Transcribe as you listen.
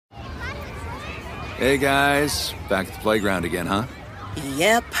Hey, guys. Back at the playground again, huh?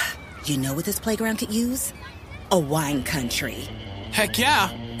 Yep. You know what this playground could use? A wine country. Heck yeah,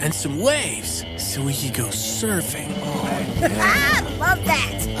 and some waves, so we could go surfing. Oh, yeah. Ah, love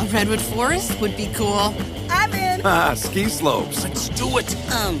that. A redwood forest would be cool. I'm in. Ah, ski slopes. Let's do it.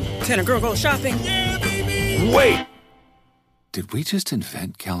 Can a girl go shopping? Yeah, baby. Wait! Did we just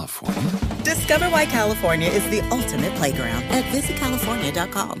invent California? Discover why California is the ultimate playground at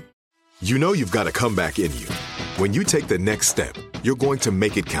visitcalifornia.com. You know you've got a comeback in you. When you take the next step, you're going to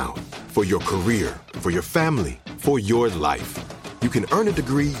make it count. For your career, for your family, for your life. You can earn a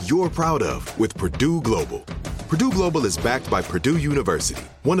degree you're proud of with Purdue Global. Purdue Global is backed by Purdue University,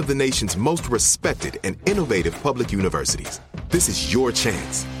 one of the nation's most respected and innovative public universities. This is your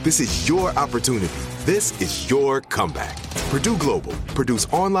chance. This is your opportunity. This is your comeback. Purdue Global, Purdue's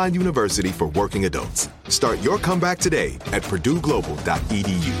online university for working adults. Start your comeback today at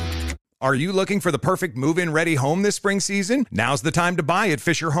purdueglobal.edu. Are you looking for the perfect move-in ready home this spring season? Now's the time to buy at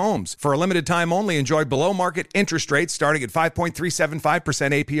Fisher Homes. For a limited time only, enjoy below-market interest rates starting at 5.375%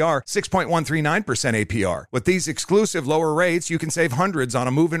 APR, 6.139% APR. With these exclusive lower rates, you can save hundreds on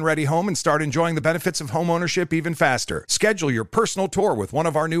a move-in ready home and start enjoying the benefits of homeownership even faster. Schedule your personal tour with one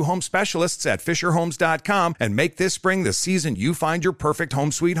of our new home specialists at FisherHomes.com and make this spring the season you find your perfect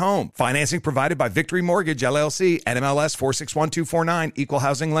home sweet home. Financing provided by Victory Mortgage, LLC, NMLS 461249, Equal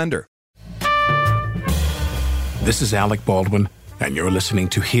Housing Lender. This is Alec Baldwin, and you're listening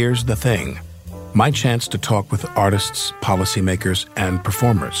to Here's the Thing, my chance to talk with artists, policymakers, and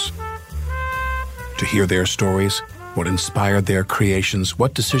performers. To hear their stories, what inspired their creations,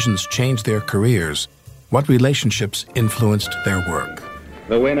 what decisions changed their careers, what relationships influenced their work.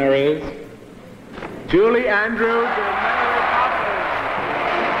 The winner is Julie Andrews.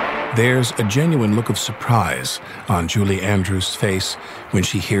 There's a genuine look of surprise on Julie Andrews' face when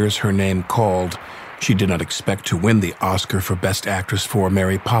she hears her name called. She did not expect to win the Oscar for Best Actress for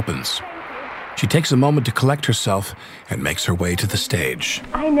Mary Poppins. She takes a moment to collect herself and makes her way to the stage.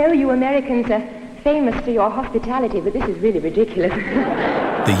 I know you Americans are famous for your hospitality, but this is really ridiculous.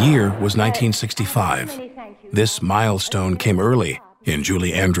 The year was 1965. This milestone came early in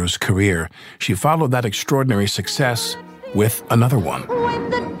Julie Andrews' career. She followed that extraordinary success with another one.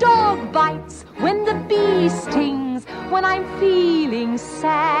 When the dog bites, when the bee stings, when I'm feeling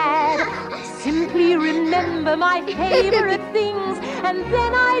sad, simply remember my favorite things, and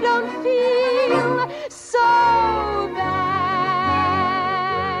then I don't feel so bad.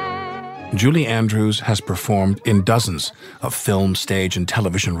 Julie Andrews has performed in dozens of film, stage, and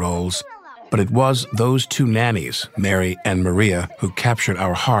television roles, but it was those two nannies, Mary and Maria, who captured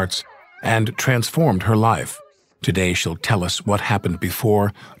our hearts and transformed her life. Today she'll tell us what happened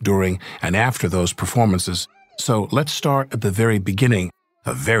before, during, and after those performances. So let's start at the very beginning,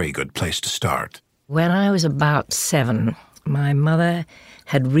 a very good place to start. When I was about 7, my mother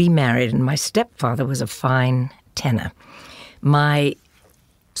had remarried and my stepfather was a fine tenor. My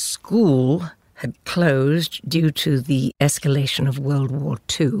school had closed due to the escalation of World War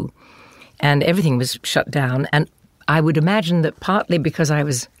II, and everything was shut down. And I would imagine that partly because I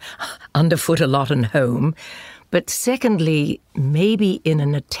was underfoot a lot and home, but secondly, maybe in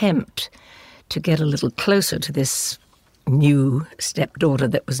an attempt to get a little closer to this new stepdaughter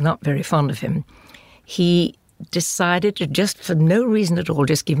that was not very fond of him, he decided to just, for no reason at all,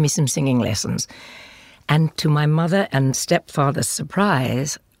 just give me some singing lessons. And to my mother and stepfather's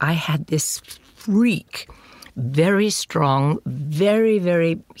surprise, I had this freak, very strong, very,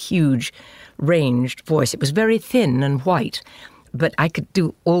 very huge ranged voice. It was very thin and white, but I could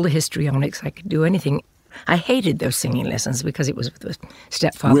do all the histrionics. I could do anything. I hated those singing lessons because it was with the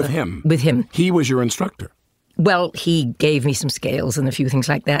stepfather. With him? With him. He was your instructor? Well, he gave me some scales and a few things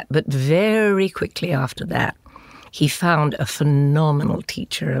like that, but very quickly after that, he found a phenomenal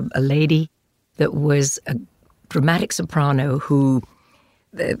teacher, a lady that was a dramatic soprano who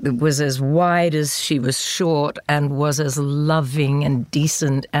was as wide as she was short and was as loving and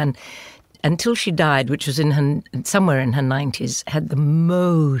decent, and until she died, which was somewhere in her 90s, had the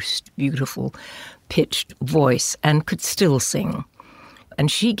most beautiful pitched voice and could still sing. And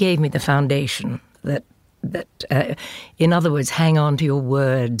she gave me the foundation that in other words, hang on to your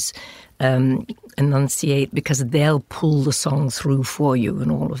words, enunciate, because they'll pull the song through for you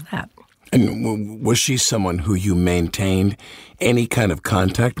and all of that. And was she someone who you maintained any kind of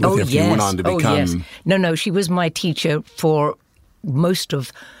contact with if you went on to become... Oh, yes. No, she was my teacher for most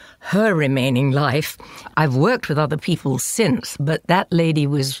of her remaining life. I've worked with other people since, but that lady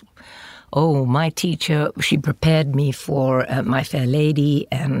was... my teacher. She prepared me for My Fair Lady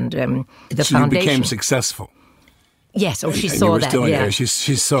and the so foundation. You became successful. Yes, she and saw you were that. Still yeah, she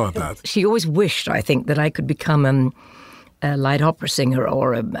saw that. She always wished, I think, that I could become a light opera singer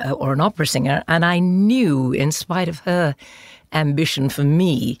or an opera singer, and I knew, in spite of her ambition for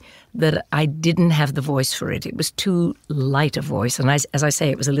me, that I didn't have the voice for it. It was too light a voice, and as I say,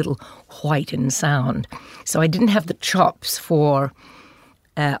 it was a little white in sound. So I didn't have the chops for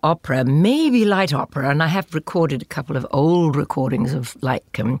opera, maybe light opera, and I have recorded a couple of old recordings of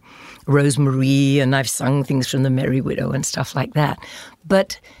Rosemarie, and I've sung things from The Merry Widow and stuff like that.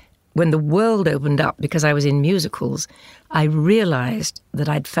 But when the world opened up, because I was in musicals, I realized that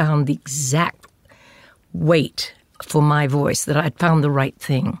I'd found the exact weight for my voice, that I'd found the right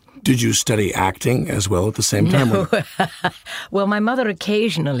thing. Did you study acting as well at the same time? No. Well, my mother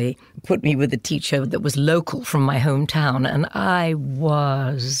occasionally put me with a teacher that was local from my hometown, and I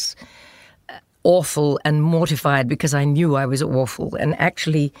was awful and mortified because I knew I was awful. And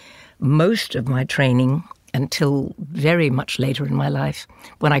actually, most of my training, until very much later in my life,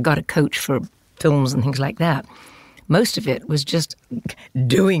 when I got a coach for films and things like that, most of it was just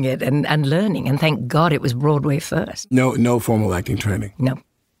doing it and learning. And thank God it was Broadway first. No formal acting training? No.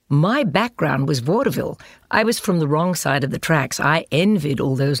 My background was vaudeville. I was from the wrong side of the tracks. I envied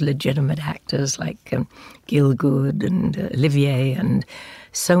all those legitimate actors like Gielgud and Olivier and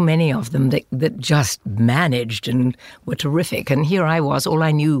so many of them that just managed and were terrific. And here I was, all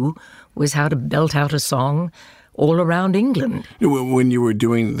I knew was how to belt out a song all around England. When you were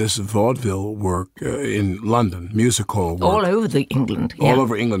doing this vaudeville work in London, musical work. All over England. Yeah. All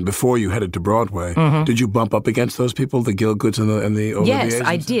over England before you headed to Broadway. Mm-hmm. Did you bump up against those people, the Gielguds and the Oliviers? Yes,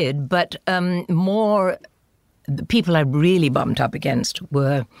 I did, but the people I really bumped up against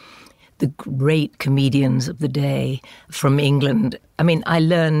were the great comedians of the day from England. I mean, I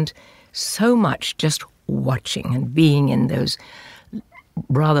learned so much just watching and being in those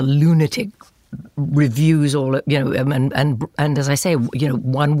rather lunatic reviews, and as I say,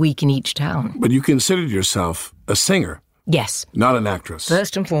 1 week in each town. But you considered yourself a singer. Yes. Not an actress.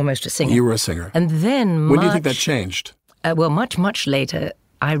 First and foremost, a singer. You were a singer. And then when do you think that changed? Much, much later,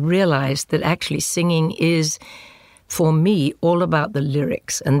 I realized that actually singing is, for me, all about the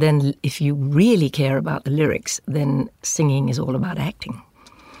lyrics. And then if you really care about the lyrics, then singing is all about acting.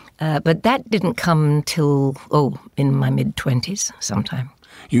 But that didn't come till, in my mid-20s sometime.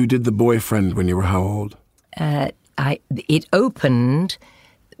 You did The Boyfriend when you were how old? It opened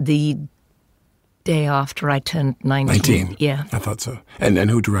the day after I turned 19. 19? Yeah. I thought so. And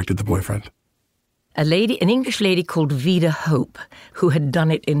who directed The Boyfriend? An English lady called Vida Hope, who had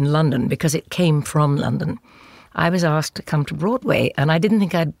done it in London because it came from London. I was asked to come to Broadway, and I didn't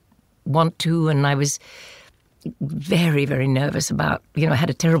think I'd want to, and I was very, very nervous about, I had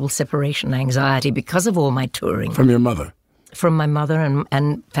a terrible separation anxiety because of all my touring. From your mother? From my mother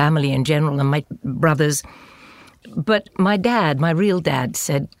and family in general and my brothers. But my dad, my real dad,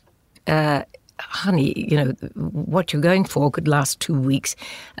 said, honey, what you're going for could last 2 weeks.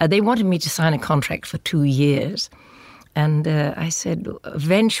 They wanted me to sign a contract for 2 years. And I said,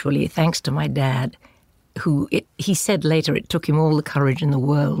 eventually, thanks to my dad, he said later it took him all the courage in the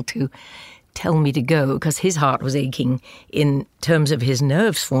world to tell me to go because his heart was aching in terms of his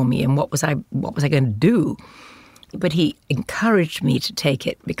nerves for me and what was I going to do. But he encouraged me to take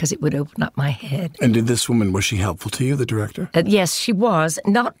it because it would open up my head. And did this woman, was she helpful to you, the director? Yes, she was.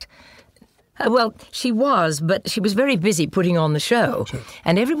 She was, but she was very busy putting on the show. Sure.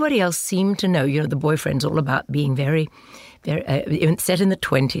 And everybody else seemed to know, The Boyfriend's all about being very, very set in the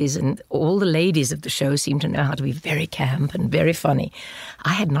 20s, and all the ladies of the show seemed to know how to be very camp and very funny.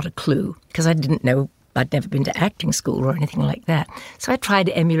 I had not a clue because I didn't know, I'd never been to acting school or anything like that. So I tried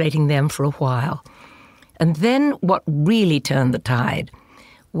emulating them for a while. And then what really turned the tide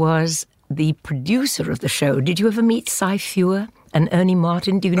was the producer of the show. Did you ever meet Cy Feuer and Ernie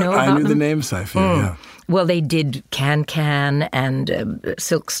Martin? Do you know about them? I knew the name Cy Feuer, yeah. Well, they did Can and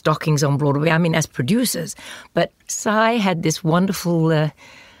Silk Stockings on Broadway, as producers. But Cy had this wonderful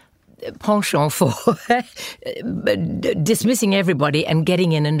penchant for dismissing everybody and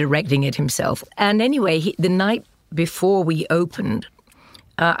getting in and directing it himself. And anyway, the night before we opened,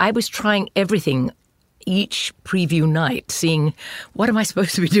 I was trying everything each preview night, seeing what am I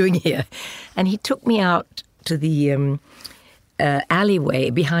supposed to be doing here. And he took me out to the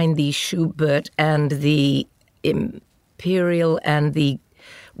alleyway behind the Schubert and the Imperial and the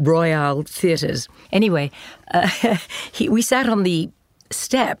Royal theatres. Anyway, we sat on the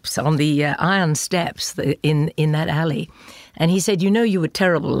steps, on the iron steps in that alley. And he said, you were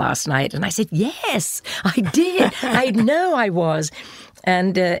terrible last night. And I said, yes, I did. I know I was.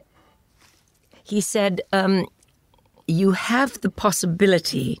 And he said, you have the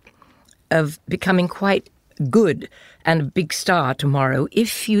possibility of becoming quite good and a big star tomorrow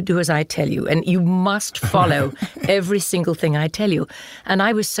if you do as I tell you. And you must follow every single thing I tell you. And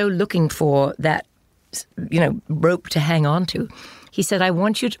I was so looking for that, rope to hang on to. He said, I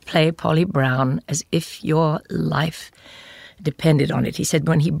want you to play Polly Brown as if your life depended on it. He said,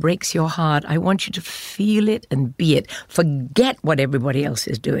 when he breaks your heart, I want you to feel it and be it. Forget what everybody else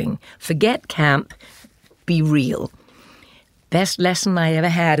is doing. Forget camp. Be real. Best lesson I ever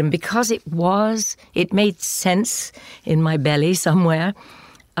had. And because it made sense in my belly somewhere,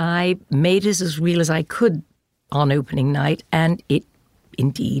 I made it as real as I could on opening night, and it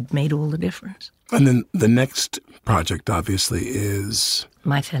indeed made all the difference. And then the next project, obviously, is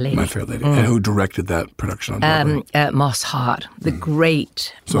My Fair Lady. My Fair Lady. And who directed that production on Broadway? Moss Hart, the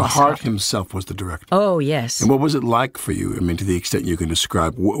great So Moss Hart himself was the director. Oh, yes. And what was it like for you? I mean, to the extent you can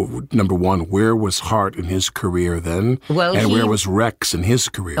describe, number one, where was Hart in his career then? Where was Rex in his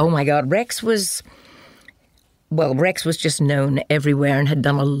career? Oh, my God. Rex was just known everywhere and had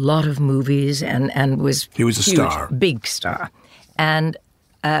done a lot of movies and was He was a huge, star. Big star. And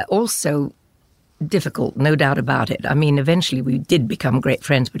also difficult, no doubt about it. I mean, eventually we did become great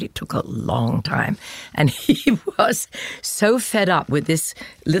friends, but it took a long time. And he was so fed up with this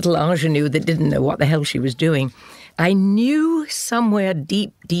little ingenue that didn't know what the hell she was doing. I knew somewhere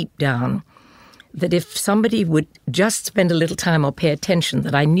deep, deep down that if somebody would just spend a little time or pay attention,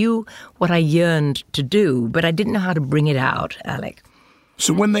 that I knew what I yearned to do, but I didn't know how to bring it out, Alec.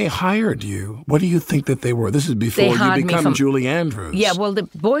 So when they hired you, what do you think that they were? This is before you become Julie Andrews. Yeah, well, The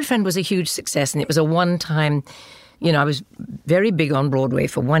Boyfriend was a huge success, and it was a one-time, I was very big on Broadway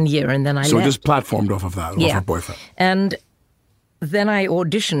for 1 year, and then I left. So it just platformed off of that, off of Boyfriend. And then I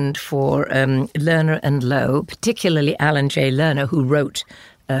auditioned for Lerner and Lowe, particularly Alan J. Lerner, who wrote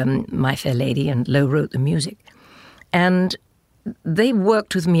My Fair Lady, and Lowe wrote the music. And they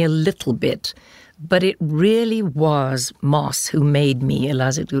worked with me a little bit, but it really was Moss who made me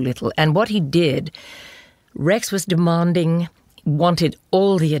Eliza Doolittle. And what he did, Rex was demanding, wanted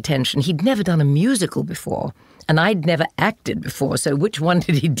all the attention. He'd never done a musical before, and I'd never acted before, so which one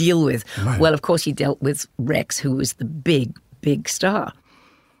did he deal with? Right. Well, of course, he dealt with Rex, who was the big, big star.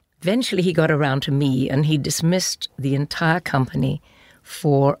 Eventually, he got around to me, and he dismissed the entire company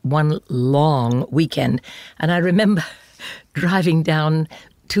for one long weekend. And I remember driving down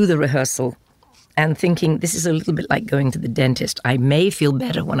to the rehearsal and thinking, this is a little bit like going to the dentist. I may feel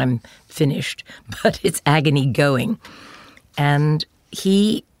better when I'm finished, but it's agony going. And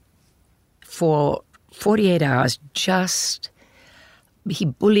he, for 48 hours, he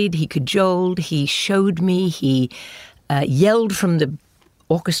bullied, he cajoled, he showed me, he yelled from the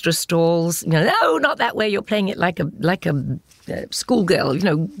orchestra stalls, no, not that way, you're playing it like a schoolgirl,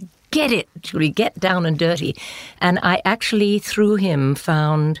 get it, Julie, get down and dirty. And I actually, through him,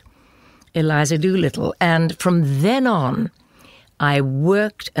 found Eliza Doolittle. And from then on, I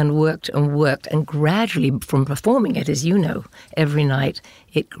worked and worked and worked, and gradually, from performing it, as you know, every night,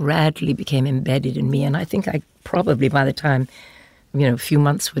 it gradually became embedded in me. And I think I probably, by the time, a few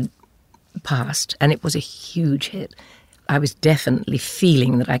months would passed, and it was a huge hit, I was definitely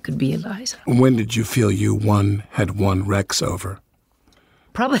feeling that I could be Eliza. When did you feel you had won Rex over?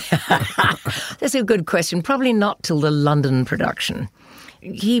 Probably, that's a good question. Probably not till the London production.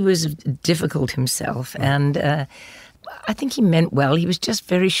 He was difficult himself, and I think he meant well. He was just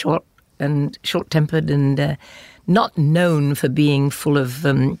very short-tempered and not known for being full of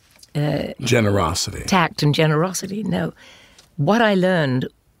generosity, tact and generosity. No. What I learned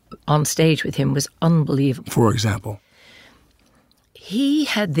on stage with him was unbelievable. For example? He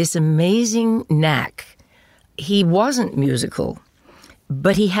had this amazing knack. He wasn't musical,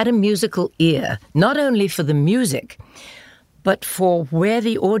 but he had a musical ear, not only for the music, but for where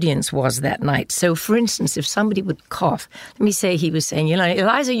the audience was that night. So, for instance, if somebody would cough, let me say he was saying,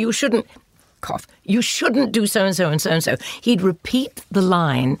 Eliza, you shouldn't cough. You shouldn't do so-and-so and so-and-so. He'd repeat the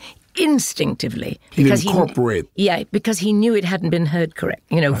line instinctively. He'd incorporate. Because he knew it hadn't been heard correct,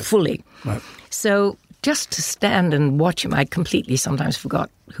 fully. Right. So just to stand and watch him, I completely sometimes forgot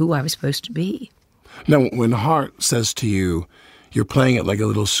who I was supposed to be. Now, when Hart says to you, you're playing it like a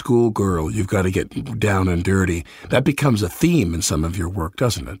little schoolgirl, you've got to get down and dirty, that becomes a theme in some of your work,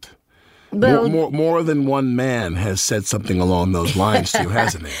 doesn't it? Well, more than one man has said something along those lines to you,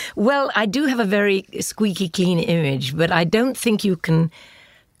 hasn't he? Well, I do have a very squeaky clean image, but I don't think you can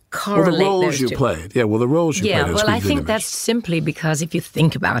correlate the roles those you two. played. Yeah, well, the roles you played. Yeah, well, I think that's simply because if you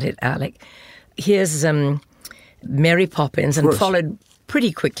think about it, Alec, here's Mary Poppins, and followed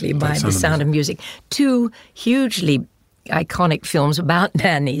pretty quickly by The Sound of Music. Two hugely iconic films about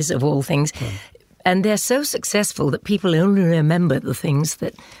nannies, of all things. And they're so successful that people only remember the things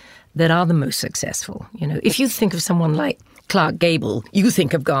that that are the most successful. You know, if you think of someone like Clark Gable, you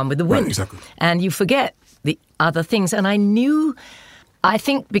think of Gone with the Wind. Right, exactly. And you forget the other things. And I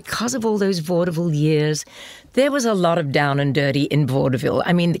think because of all those vaudeville years, there was a lot of down and dirty in vaudeville.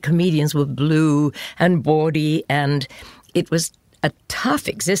 I mean, the comedians were blue and bawdy, and it was a tough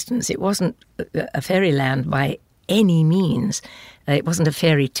existence. It wasn't a fairyland by any means. It wasn't a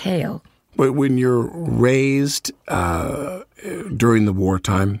fairy tale. But when you're raised during the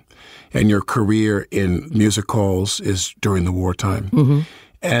wartime, and your career in music halls is during the wartime,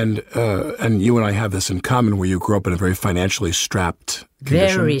 and you and I have this in common, where you grew up in a very financially strapped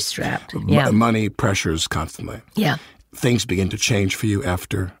condition. Very strapped, yeah. Money pressures constantly. Yeah. Things begin to change for you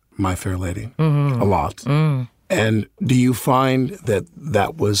after My Fair Lady, a lot. And do you find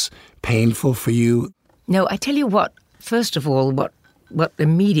that was painful for you? No, I tell you what, first of all, what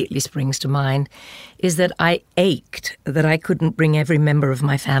immediately springs to mind is that I ached that I couldn't bring every member of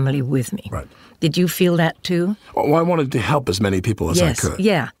my family with me. Right. Did you feel that too? Well, I wanted to help as many people as I could.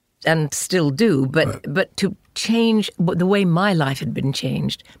 Yeah, and still do. But to change the way my life had been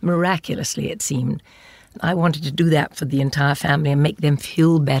changed, miraculously it seemed, I wanted to do that for the entire family and make them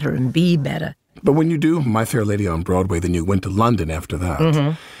feel better and be better. But when you do My Fair Lady on Broadway, then you went to London after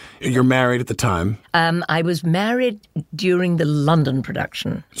that. You're married at the time. I was married during the London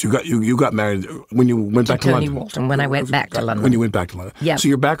production. So you got married when you went back to Tony London? Walton, when I went back to London. When you went back to London. Yeah. So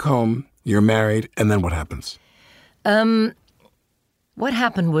you're back home, you're married, and then what happens? What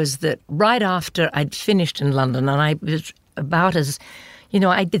happened was that right after I'd finished in London, and I was about as,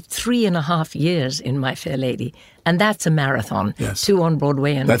 I did 3.5 years in My Fair Lady, and that's a marathon. Yes. 2 on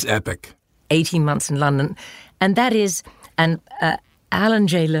Broadway and that's epic. 18 months in London. And that is, Alan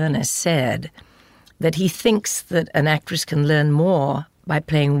J. Lerner said that he thinks that an actress can learn more by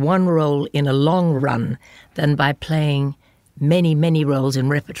playing one role in a long run than by playing many, many roles in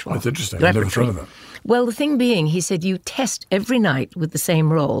repertoire. That's interesting. I never thought of that. Well, the thing being, he said, you test every night with the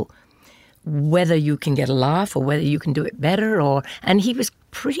same role, whether you can get a laugh or whether you can do it better. And he was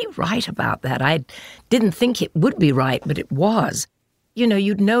pretty right about that. I didn't think it would be right, but it was.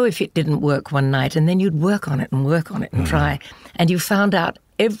 You'd know if it didn't work one night, and then you'd work on it and try. And you found out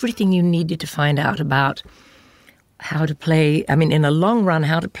everything you needed to find out about how to play, in a long run,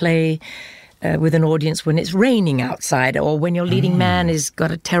 how to play with an audience when it's raining outside, or when your leading man has got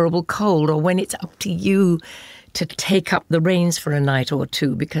a terrible cold, or when it's up to you to take up the reins for a night or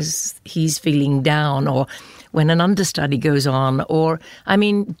two because he's feeling down, or when an understudy goes on, or,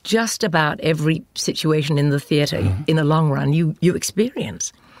 just about every situation in the theatre in the long run you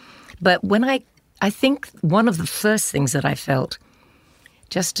experience. But when I think one of the first things that I felt,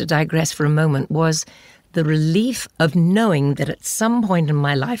 just to digress for a moment, was the relief of knowing that at some point in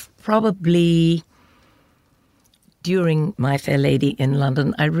my life, probably during My Fair Lady in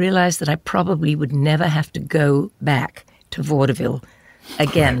London, I realized that I probably would never have to go back to vaudeville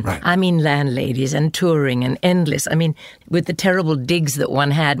again. Right. Landladies and touring and endless. With the terrible digs that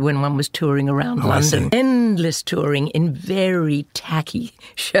one had when one was touring around London. Endless touring in very tacky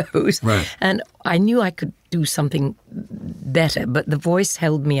shows. Right. And I knew I could do something better, but the voice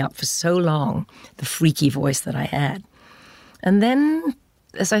held me up for so long, the freaky voice that I had. And then,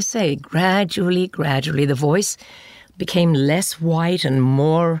 as I say, gradually, the voice became less white and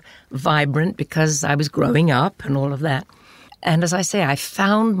more vibrant because I was growing up and all of that. And as I say, I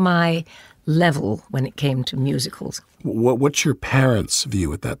found my level when it came to musicals. What's your parents'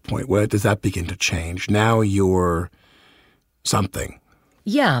 view at that point? Where does that begin to change? Now you're something.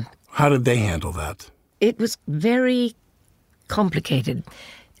 Yeah. How did they handle that? It was very complicated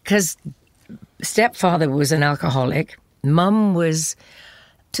because stepfather was an alcoholic. Mum was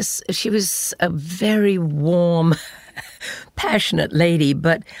she was a very warm, passionate lady,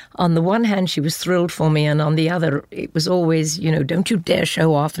 but on the one hand she was thrilled for me, and on the other it was always, don't you dare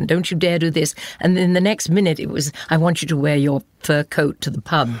show off and don't you dare do this. And then the next minute it was, I want you to wear your fur coat to the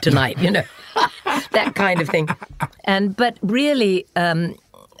pub tonight, that kind of thing. But really,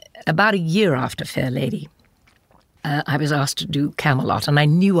 about a year after Fair Lady, I was asked to do Camelot, and I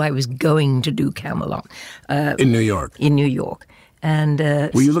knew I was going to do Camelot. In New York? In New York. And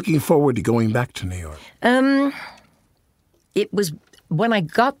were you looking forward to going back to New York? It was, when I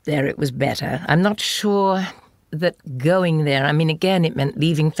got there, it was better. I'm not sure that going there, again, it meant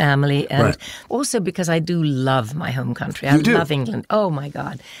leaving family, and also because I do love my home country. I love England. Oh, my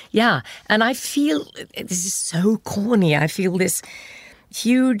God. Yeah. And I feel, this is so corny, I feel this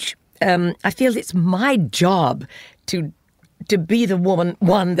huge, I feel it's my job to be the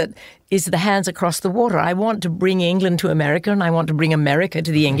one that is the hands across the water. I want to bring England to America, and I want to bring America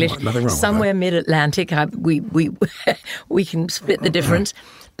to the English. Nothing wrong Somewhere mid-Atlantic, we can split the difference.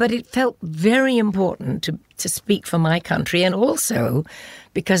 But it felt very important to speak for my country, and also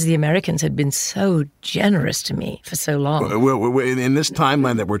because the Americans had been so generous to me for so long. Well, in this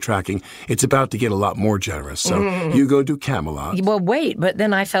timeline that we're tracking, it's about to get a lot more generous. So you go to Camelot. Well, wait, but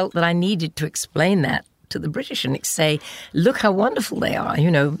then I felt that I needed to explain that to the British and say, look how wonderful they are,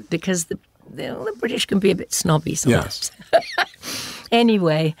 because the British can be a bit snobby sometimes. Yes.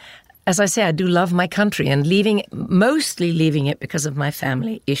 Anyway, as I say, I do love my country, and mostly leaving it because of my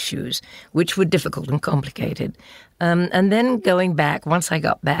family issues, which were difficult and complicated. And then going back, once I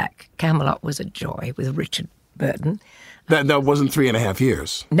got back, Camelot was a joy with Richard Burton. That wasn't 3.5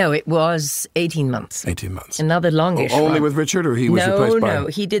 years. No, it was 18 months. 18 months. Another longish Only one. With Richard, or he was replaced by... No,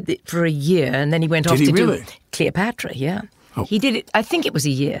 he did it for a year, and then he went off to do Cleopatra, yeah. Oh. He did it, I think it was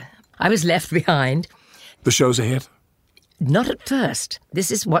a year. I was left behind. The show's a hit? Not at first. This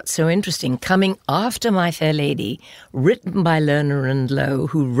is what's so interesting. Coming after My Fair Lady, written by Lerner and Lowe,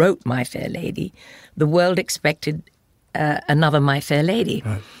 who wrote My Fair Lady, the world expected another My Fair Lady.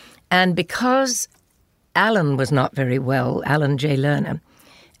 Right. And because Alan was not very well, Alan J. Lerner,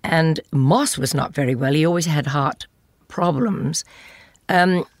 and Moss was not very well, he always had heart problems,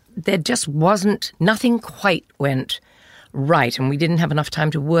 there just nothing quite went right, and we didn't have enough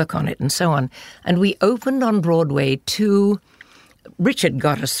time to work on it and so on. And we opened on Broadway Richard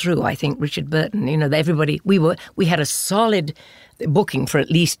got us through, I think, Richard Burton. We had a solid booking for at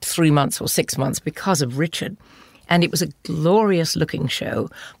least 3 months or 6 months because of Richard. And it was a glorious looking show,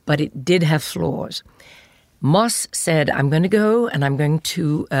 but it did have flaws. Moss said, I'm going to go and I'm going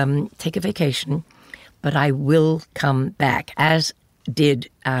to take a vacation, but I will come back, as did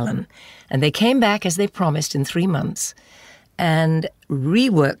Alan. And they came back, as they promised, in 3 months and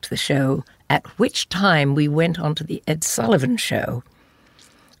reworked the show, at which time we went on to the Ed Sullivan Show.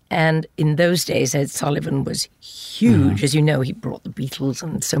 And in those days, Ed Sullivan was huge. Mm-hmm. As you know, he brought the Beatles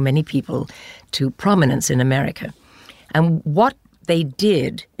and so many people to prominence in America. And what they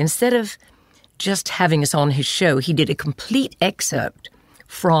did, instead of just having us on his show, he did a complete excerpt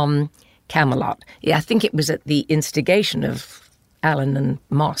from Camelot. Yeah, I think it was at the instigation of Alan and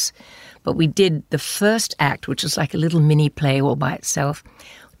Moss. But we did the first act, which was like a little mini play all by itself.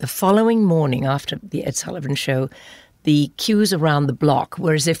 The following morning after the Ed Sullivan Show, the cues around the block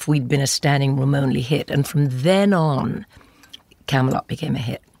were as if we'd been a standing room only hit. And from then on, Camelot became a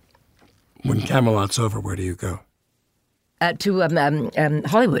hit. When Camelot's over, where do you go? To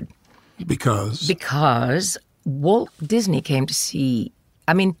Hollywood. Because? Because Walt Disney came to see...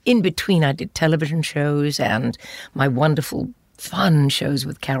 in between I did television shows and my wonderful fun shows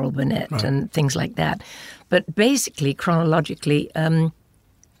with Carol Burnett and things like that. But basically, chronologically,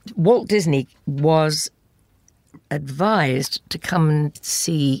 Walt Disney was advised to come and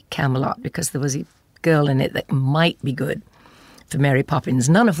see Camelot because there was a girl in it that might be good for Mary Poppins,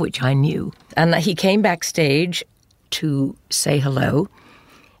 none of which I knew. And he came backstage to say hello.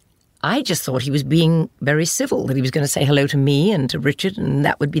 I just thought he was being very civil, that he was going to say hello to me and to Richard, and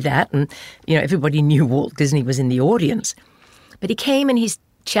that would be that. And, everybody knew Walt Disney was in the audience. But he came and he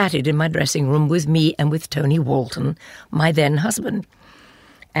chatted in my dressing room with me and with Tony Walton, my then husband.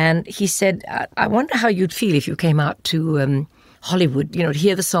 And he said, I wonder how you'd feel if you came out to Hollywood, to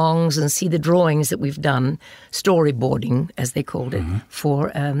hear the songs and see the drawings that we've done, storyboarding, as they called it,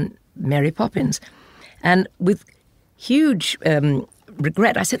 for Mary Poppins. And with huge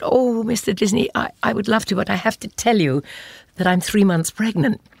regret, I said, oh, Mr. Disney, I would love to, but I have to tell you that I'm 3 months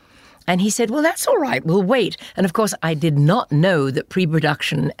pregnant. And he said, well, that's all right, we'll wait. And of course, I did not know that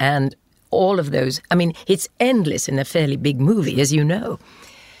pre-production and all of those, it's endless in a fairly big movie, as you know.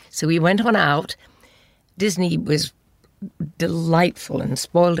 So we went on out. Disney was delightful and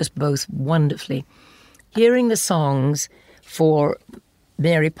spoiled us both wonderfully. Hearing the songs for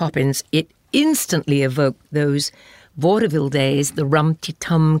Mary Poppins, it instantly evoked those vaudeville days, the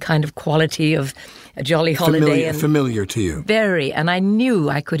rum-ti-tum kind of quality of a jolly holiday. Familiar to you. Very, and I knew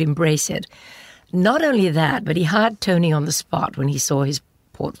I could embrace it. Not only that, but he hired Tony on the spot when he saw his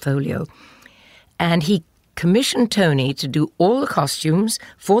portfolio. And he commissioned Tony to do all the costumes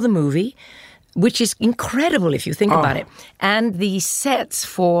for the movie, which is incredible if you think about it. And the sets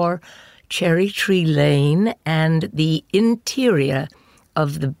for Cherry Tree Lane and the interior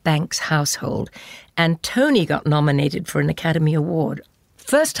of the Banks household. And Tony got nominated for an Academy Award.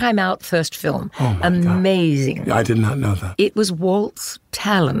 First time out, first film. Oh my Amazing. God. I did not know that. It was Walt's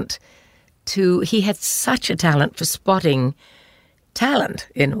talent he had such a talent for spotting talent,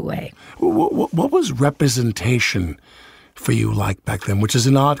 in a way. What was representation for you like back then? Which is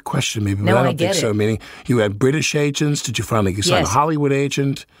an odd question, maybe, but No, I don't I get think so. it. Meaning, you had British agents. Did you finally sign Yes. a Hollywood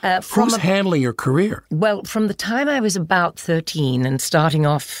agent? Who's handling your career? Well, from the time I was about 13 and starting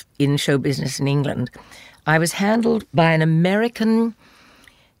off in show business in England, I was handled by an American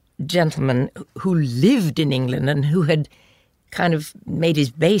gentleman who lived in England and who had kind of made his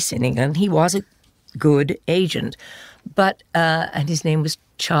base in England. He was a good agent, but and his name was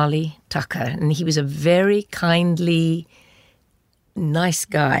Charlie Tucker, and he was a very kindly, nice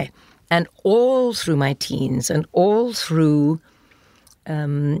guy. And all through my teens and all through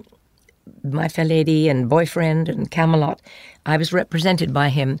My Fair Lady and Boyfriend and Camelot, I was represented by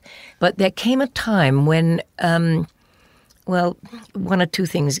him. But there came a time when, well, one or two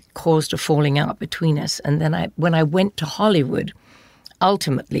things caused a falling out between us. And then when I went to Hollywood,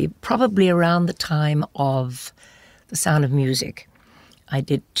 ultimately, probably around the time of The Sound of Music, I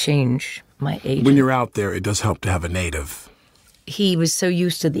did change my agent. When you're out there, it does help to have a native. He was so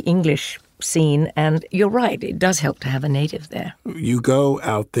used to the English scene, and you're right, it does help to have a native there. You go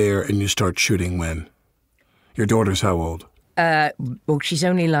out there and you start shooting when? Your daughter's how old? Well, she's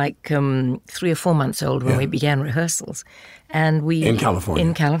only like 3 or 4 months old when we began rehearsals. And we In California?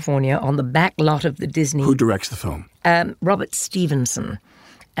 In California, on the back lot of the Disney. Who directs the film? Robert Stevenson,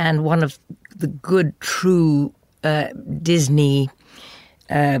 and one of the good, true Disney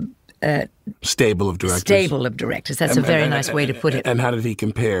stable of directors. Stable of directors. That's a very nice way to put it. And how did he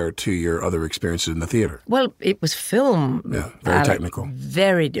compare to your other experiences in the theater? Well, it was film. Yeah, very technical.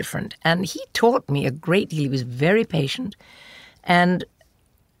 Very different. And he taught me a great deal. He was very patient. And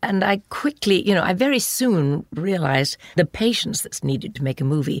I quickly, I very soon realized the patience that's needed to make a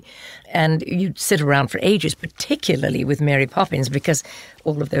movie. And you'd sit around for ages, particularly with Mary Poppins, because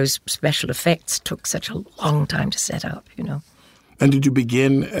all of those special effects took such a long time to set up, And did you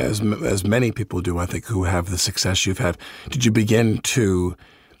begin, as many people do, I think, who have the success you've had, did you begin to,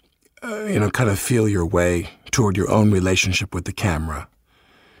 kind of feel your way toward your own relationship with the camera?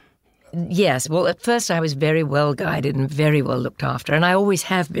 Yes. Well, at first I was very well guided and very well looked after, and I always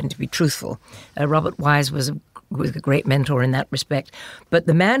have been, to be truthful. Robert Wise was a great mentor in that respect. But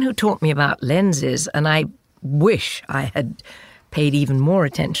the man who taught me about lenses, and I wish I had paid even more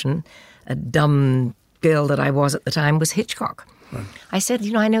attention, a dumb girl that I was at the time, was Hitchcock. Right. I said,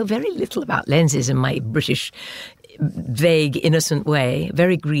 I know very little about lenses in my British, vague, innocent way,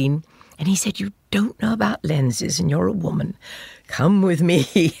 very green. And he said, you don't know about lenses and you're a woman. Come with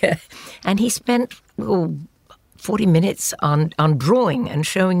me. And he spent 40 minutes on drawing and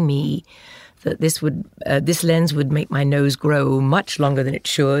showing me that this lens would make my nose grow much longer than it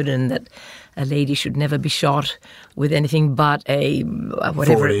should, and that a lady should never be shot with anything but a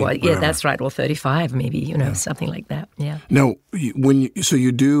whatever 40, it was. whatever. Yeah, that's right. Or 35 maybe, something like that. Yeah. No, so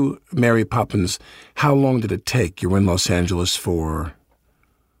you do Mary Poppins. How long did it take? You were in Los Angeles for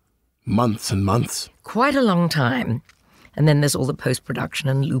months and months. Quite a long time. And then there's all the post-production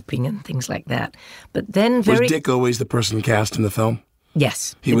and looping and things like that. But then Was Dick always the person cast in the film?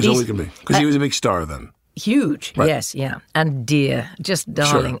 Yes. He was always going to be. Because he was a big star then. Huge, right. Yes, yeah. And dear, just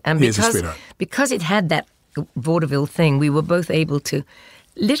darling. Sure. And because it had that vaudeville thing, we were both able to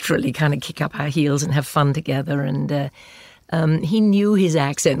literally kind of kick up our heels and have fun together. And he knew his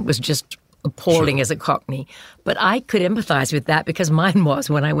accent was just appalling as a Cockney. But I could empathize with that because mine was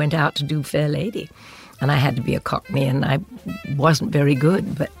when I went out to do Fair Lady. And I had to be a Cockney, and I wasn't very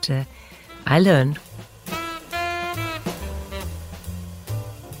good, but I learned.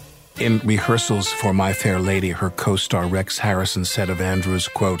 In rehearsals for My Fair Lady, her co-star Rex Harrison said of Andrews,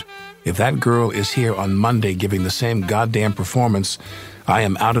 quote, "If that girl is here on Monday giving the same goddamn performance, I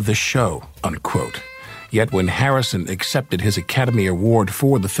am out of the show," unquote. Yet when Harrison accepted his Academy Award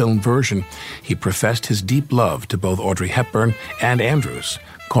for the film version, he professed his deep love to both Audrey Hepburn and Andrews,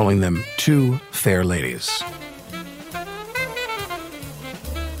 calling them two fair ladies.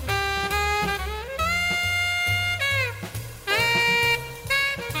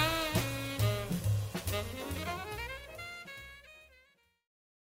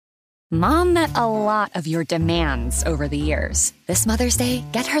 Mom met a lot of your demands over the years. This Mother's Day,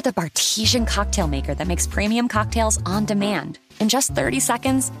 get her the Bartesian cocktail maker that makes premium cocktails on demand. In just 30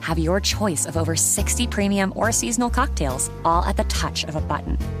 seconds, have your choice of over 60 premium or seasonal cocktails, all at the touch of a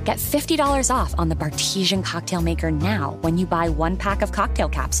button. Get $50 off on the Bartesian cocktail maker now when you buy 1 pack of cocktail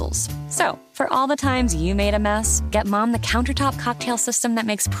capsules. So, for all the times you made a mess, get Mom the countertop cocktail system that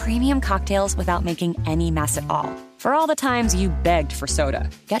makes premium cocktails without making any mess at all. For all the times you begged for soda,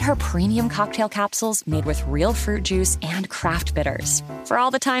 get her premium cocktail capsules made with real fruit juice and craft bitters. For all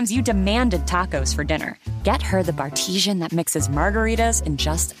the times you demanded tacos for dinner, get her the Bartesian that mixes margaritas in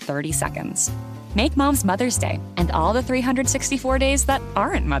just 30 seconds. Make Mom's Mother's Day and all the 364 days that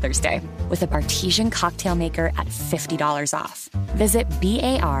aren't Mother's Day with a Bartesian cocktail maker at $50 off. Visit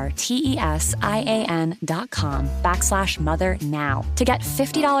BARTESIAN.com/mother now to get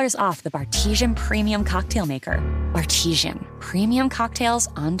 $50 off the Bartesian Premium Cocktail Maker. Bartesian, premium cocktails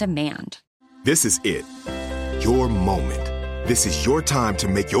on demand. This is it. Your moment. This is your time to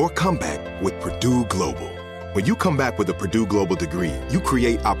make your comeback with Purdue Global. When you come back with a Purdue Global degree, you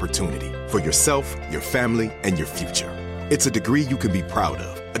create opportunity for yourself, your family, and your future. It's a degree you can be proud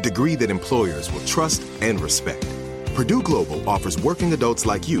of, a degree that employers will trust and respect. Purdue Global offers working adults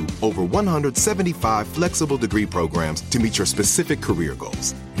like you over 175 flexible degree programs to meet your specific career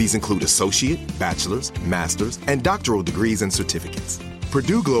goals. These include associate, bachelor's, master's, and doctoral degrees and certificates.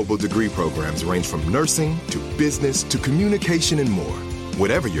 Purdue Global degree programs range from nursing to business to communication and more.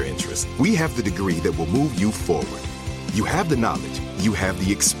 Whatever your interest, we have the degree that will move you forward. You have the knowledge, you have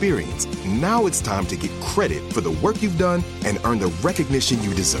the experience. Now it's time to get credit for the work you've done and earn the recognition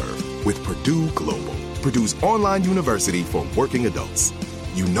you deserve with Purdue Global, Purdue's online university for working adults.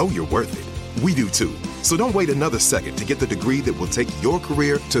 You know you're worth it. We do too. So don't wait another second to get the degree that will take your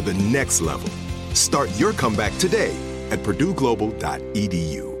career to the next level. Start your comeback today at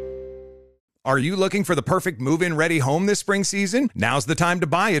purdueglobal.edu. Are you looking for the perfect move-in ready home this spring season? Now's the time to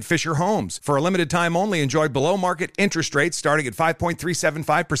buy at Fisher Homes. For a limited time only, enjoy below-market interest rates starting at 5.375%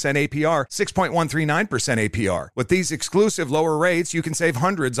 APR, 6.139% APR. With these exclusive lower rates, you can save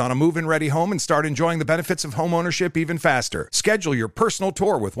hundreds on a move-in ready home and start enjoying the benefits of home ownership even faster. Schedule your personal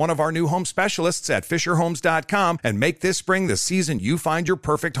tour with one of our new home specialists at FisherHomes.com and make this spring the season you find your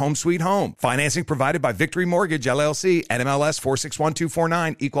perfect home sweet home. Financing provided by Victory Mortgage, LLC, NMLS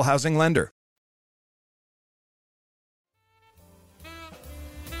 461249, Equal Housing Lender.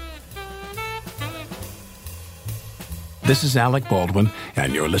 This is Alec Baldwin,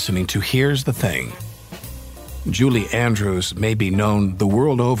 and you're listening to Here's the Thing. Julie Andrews may be known the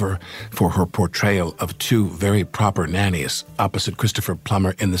world over for her portrayal of two very proper nannies opposite Christopher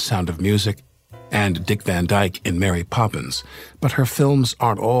Plummer in The Sound of Music and Dick Van Dyke in Mary Poppins, but her films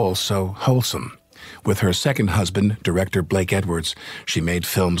aren't all so wholesome. With her second husband, director Blake Edwards, she made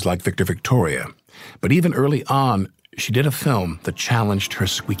films like Victor Victoria. But even early on, she did a film that challenged her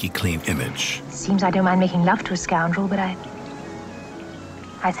squeaky clean image. Seems I don't mind making love to a scoundrel, but I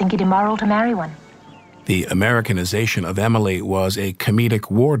think it immoral to marry one. The Americanization of Emily was a comedic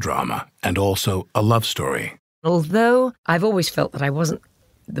war drama and also a love story. Although I've always felt that I wasn't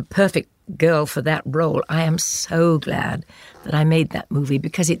the perfect girl for that role, I am so glad that I made that movie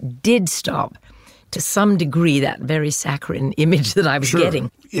because it did stop, to some degree, that very saccharine image that I was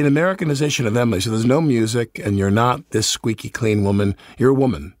getting. In Americanization of Emily, so there's no music and you're not this squeaky clean woman. You're a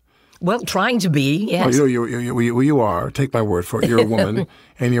woman. Well, trying to be, yes. Oh, you are. Take my word for it. You're a woman,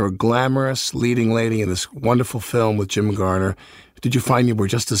 and you're a glamorous leading lady in this wonderful film with Jim Garner. Did you find you were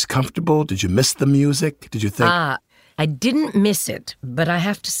just as comfortable? Did you miss the music? Did you think... I didn't miss it, but I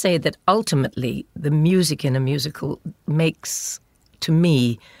have to say that ultimately the music in a musical makes, to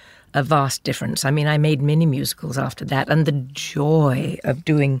me, a vast difference. I mean, I made many musicals after that, and the joy of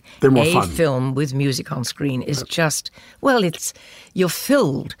doing a film with music on screen is just, well, you're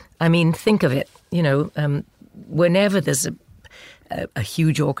filled. I mean, think of it, whenever there's a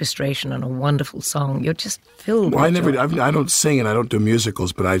huge orchestration and a wonderful song, you're just filled with joy. I don't sing and I don't do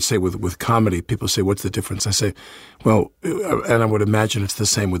musicals, but I'd say with comedy, people say, what's the difference? I say, well, and I would imagine it's the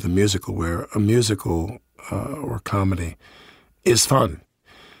same with a musical, where a musical or comedy is fun.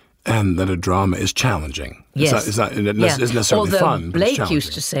 And that a drama is challenging. Yes. It's not necessarily fun. Although Blake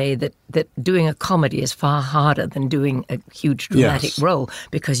used to say that doing a comedy is far harder than doing a huge dramatic role,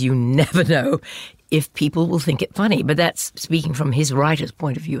 because you never know if people will think it funny. But that's speaking from his writer's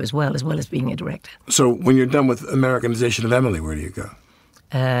point of view as well as being a director. So when you're done with Americanization of Emily, where do you go?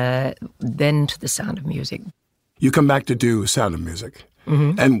 Then to The Sound of Music. You come back to do Sound of Music.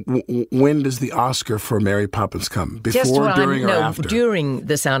 Mm-hmm. And when does the Oscar for Mary Poppins come? Before, during, or after? During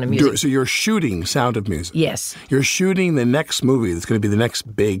The Sound of Music. So you're shooting Sound of Music. Yes. You're shooting the next movie that's going to be the next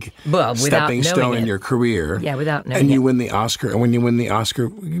big stepping stone in your career. Yeah, without knowing And you win the Oscar. And when you win the Oscar,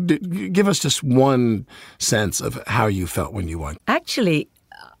 give us just one sense of how you felt when you won. Actually,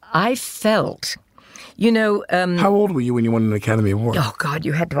 I felt, how old were you when you won an Academy Award? Oh, God,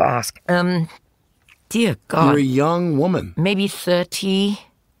 you had to ask. Dear God. You're a young woman. Maybe 30.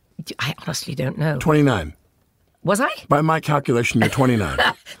 I honestly don't know. 29. Was I? By my calculation, you're 29.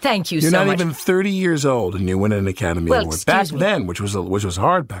 Thank you so much. You're not even 30 years old and you win an Academy Award. Back then, which was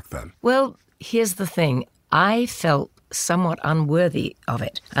hard back then. Well, here's the thing. I felt somewhat unworthy of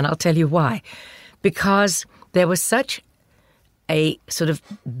it. And I'll tell you why. Because there was such a sort of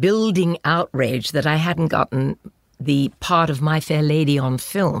building outrage that I hadn't gotten the part of My Fair Lady on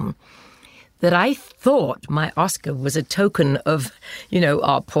film, that I thought my Oscar was a token of,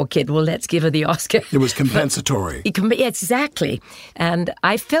 oh, poor kid, well, let's give her the Oscar. It was compensatory. Exactly. And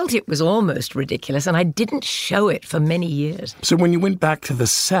I felt it was almost ridiculous, and I didn't show it for many years. So when you went back to the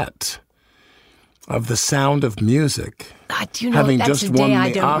set of The Sound of Music, having that's just a won day the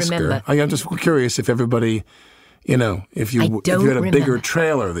I don't Oscar, remember. I'm just curious if everybody... if you had a bigger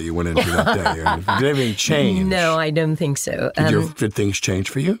trailer that you went into that day, or did everything change? No, I don't think so. Did things change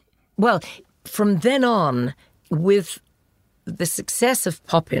for you? Well, from then on, with the success of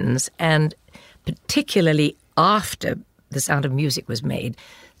Poppins, and particularly after The Sound of Music was made,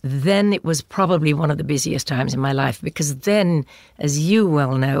 then it was probably one of the busiest times in my life, because then, as you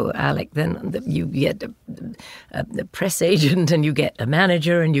well know, Alec, then you get the press agent, and you get a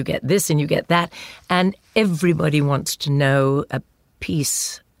manager, and you get this, and you get that, and everybody wants to know a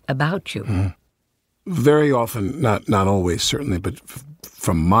piece about you. Mm-hmm. Very often, not always certainly, but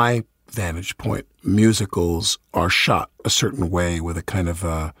from my vantage point, musicals are shot a certain way with a kind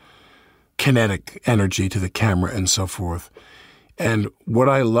of kinetic energy to the camera and so forth. And what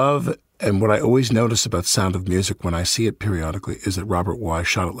I love and what I always notice about Sound of Music when I see it periodically is that Robert Wise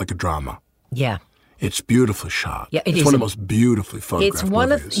shot it like a drama. Yeah. It's beautifully shot. Yeah, it's one of the most beautifully photographed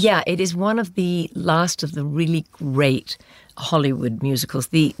movies. It is one of the last of the really great Hollywood musicals.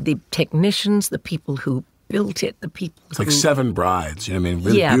 The technicians, the people who built it, the people It's like Seven Brides,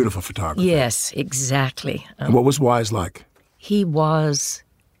 really beautiful photography. Yes, exactly. And what was Wise like? He was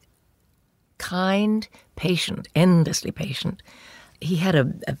kind, patient, endlessly patient. He had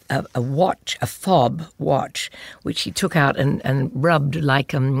a watch, a fob watch, which he took out and rubbed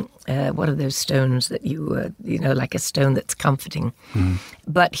like what are those stones that you like a stone that's comforting. Mm-hmm.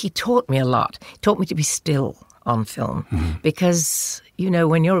 But he taught me a lot. He taught me to be still on film, because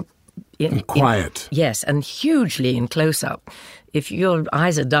when you're quiet, yes, and hugely in close up, if your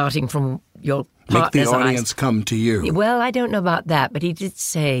eyes are darting from your partner's make the audience eyes, come to you. Well, I don't know about that, but he did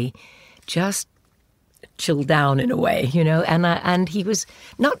say, just chill down in a way, and he was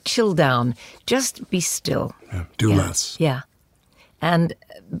not chill down, just be still. Yeah, do less. Yeah.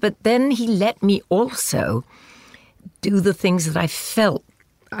 But then he let me also do the things that I felt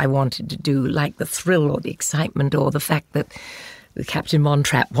I wanted to do, like the thrill or the excitement or the fact that Captain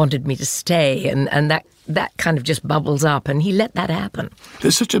Montrap wanted me to stay, and that kind of just bubbles up, and he let that happen.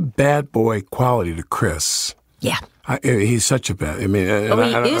 There's such a bad boy quality to Chris. Yeah. He's such a bad... He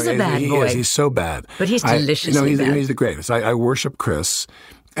is a bad boy. He's so bad. But he's deliciously bad. He's the greatest. I worship Chris,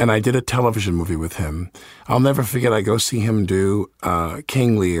 and I did a television movie with him. I'll never forget, I go see him do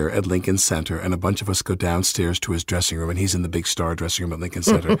King Lear at Lincoln Center, and a bunch of us go downstairs to his dressing room, and he's in the big star dressing room at Lincoln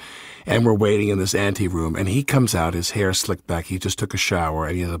Center, and we're waiting in this anteroom, and he comes out, his hair slicked back, he just took a shower,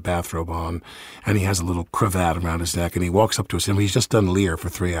 and he has a bathrobe on, and he has a little cravat around his neck, and he walks up to us, and he's just done Lear for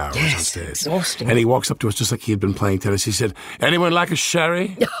 3 hours on stage. Exhausting. And he walks up to us just like he had been playing tennis. He said, "Anyone like a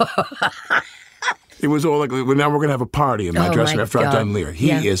sherry?" It was all like, well, now we're going to have a party in my dressing room after I've done Lear.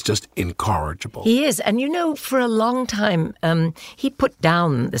 He is just incorrigible. He is. And for a long time, he put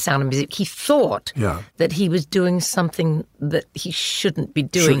down The Sound of Music. He thought that he was doing something that he shouldn't be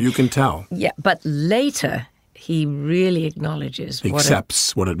doing. Sure, you can tell. Yeah, but later he really acknowledges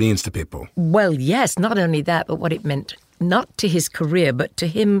accepts what it means to people. Well, yes, not only that, but what it meant, not to his career, but to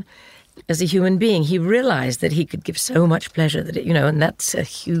him as a human being. He realized that he could give so much pleasure that, and that's a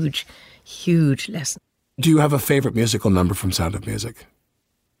huge lesson. Do you have a favorite musical number from Sound of Music?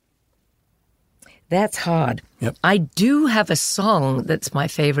 That's hard. Yep. I do have a song that's my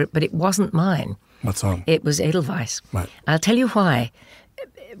favorite, but it wasn't mine. What song? It was Edelweiss. Right. I'll tell you why.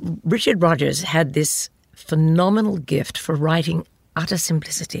 Richard Rodgers had this phenomenal gift for writing utter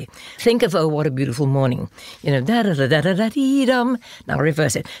simplicity. Think of Oh, What a Beautiful Morning. Da-da-da-da-da-da-dee-dum. Now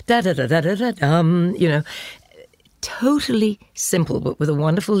reverse it. Da-da-da-da-da-da-dum. Totally simple, but with a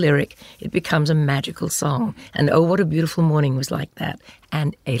wonderful lyric, it becomes a magical song. And Oh, What a Beautiful Morning was like that.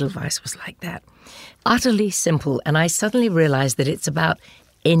 And Edelweiss was like that. Utterly simple. And I suddenly realized that it's about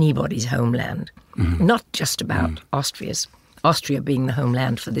anybody's homeland, not just about Austria's. Austria being the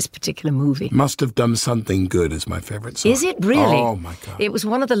homeland for this particular movie. Must Have Done Something Good is my favorite song. Is it really? Oh, my God. It was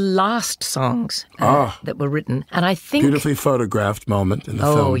one of the last songs that were written. And I think... Beautifully photographed moment in the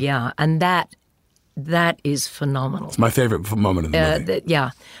film. Oh, yeah. And that is phenomenal. It's my favorite moment in the movie. Yeah.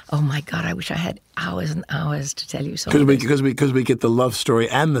 Oh, my God, I wish I had hours and hours to tell you something. Because we get the love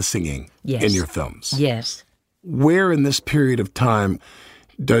story and the singing in your films. Yes. Where in this period of time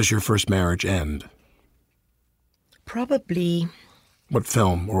does your first marriage end? Probably What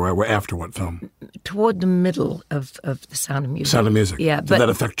film, or after what film? Toward the middle of The Sound of Music. Sound of Music. Yeah. Did that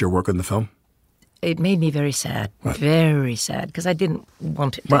affect your work in the film? It made me very sad. Right. Very sad, because I didn't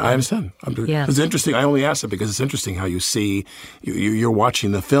want it to. Right, I understand. It's interesting. I only ask it because it's interesting how you see, you're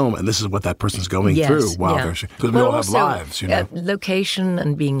watching the film, and this is what that person's going through. Wow. Because we all have lives, location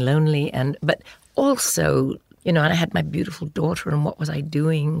and being lonely, but also, and I had my beautiful daughter, and what was I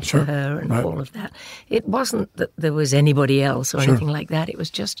doing for her, and all of that. It wasn't that there was anybody else or anything like that. It was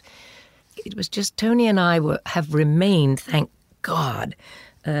just Tony and I have remained, thank God,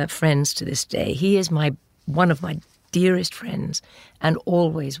 friends to this day. He is one of my dearest friends, and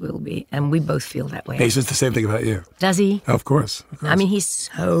always will be. And we both feel that way. He says the same thing about you. Does he? Of course. I mean, he's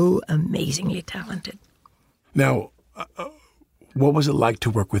so amazingly talented. Now, what was it like to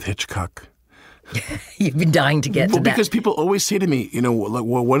work with Hitchcock? You've been dying to get to that. Because people always say to me,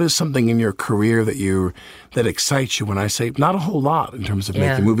 what is something in your career that excites you? When I say not a whole lot in terms of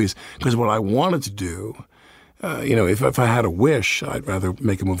making movies, because what I wanted to do. If I had a wish, I'd rather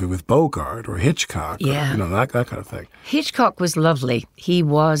make a movie with Bogart or Hitchcock, or, that kind of thing. Hitchcock was lovely. He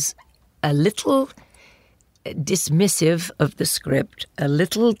was a little dismissive of the script, a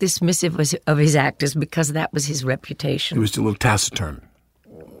little dismissive of his actors, because that was his reputation. He was a little taciturn.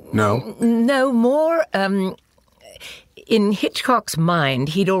 No? No, more... in Hitchcock's mind,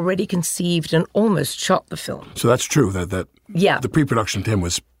 he'd already conceived and almost shot the film. So that's true, that the pre-production to him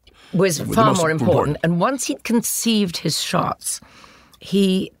was far more important. And once he'd conceived his shots,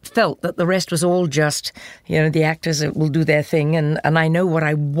 he felt that the rest was all just, the actors will do their thing, and I know what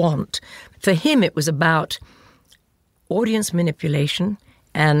I want. For him, it was about audience manipulation,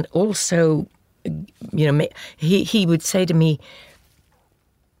 and also, he would say to me,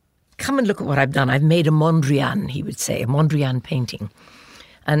 come and look at what I've done. I've made a Mondrian, he would say, a Mondrian painting.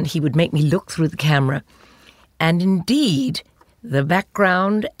 And he would make me look through the camera. And indeed, the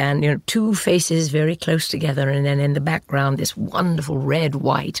background and, two faces very close together, and then in the background, this wonderful red,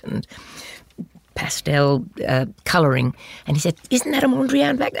 white, and pastel colouring. And he said, isn't that a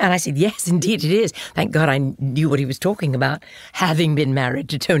Mondrian back there? And I said, yes, indeed it is. Thank God I knew what he was talking about, having been married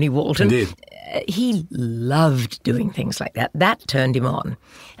to Tony Walton. Indeed. He loved doing things like that. That turned him on.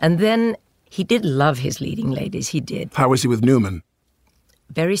 And then he did love his leading ladies. He did. How was he with Newman?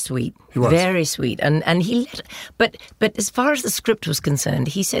 Very sweet. He was. Very sweet. And he but as far as the script was concerned,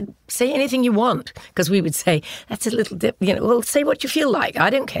 he said, say anything you want. Because we would say, that's a little well, say what you feel like. I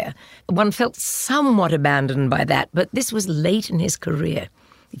don't care. One felt somewhat abandoned by that. But this was late in his career.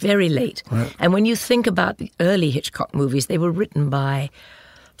 Very late. Right. And when you think about the early Hitchcock movies, they were written by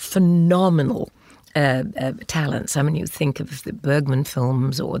phenomenal talents. I mean, you think of the Bergman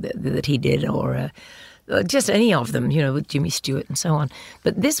films or that he did, or just any of them, with Jimmy Stewart and so on.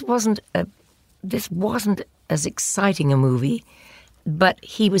 But this wasn't as exciting a movie. But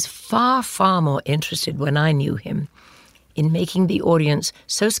he was far, far more interested when I knew him in making the audience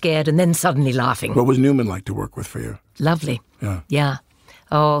so scared and then suddenly laughing. What was Newman like to work with for you? Lovely. Yeah.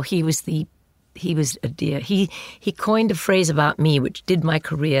 Oh, he was a dear. He coined a phrase about me which did my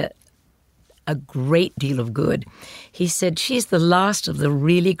career a great deal of good. He said, she's the last of the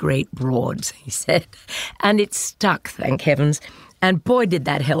really great broads, he said. And it stuck, thank heavens. And boy, did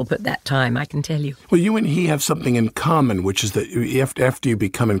that help at that time, I can tell you. Well, you and he have something in common, which is that after you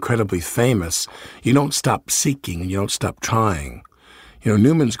become incredibly famous, you don't stop seeking and you don't stop trying.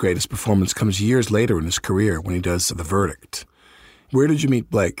 Newman's greatest performance comes years later in his career when he does The Verdict. Where did you meet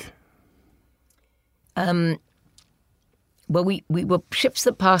Blake? Well, we were ships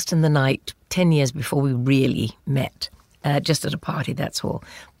that passed in the night 10 years before we really met, just at a party, that's all.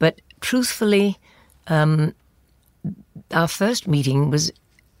 But truthfully, our first meeting was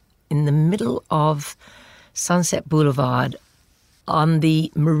in the middle of Sunset Boulevard on the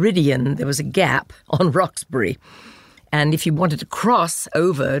Meridian. There was a gap on Roxbury. And if you wanted to cross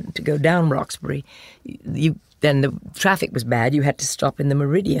over to go down Roxbury, then the traffic was bad. You had to stop in the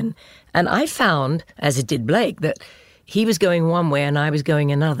Meridian. And I found, as it did Blake, that he was going one way and I was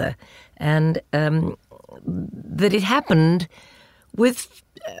going another. And that it happened with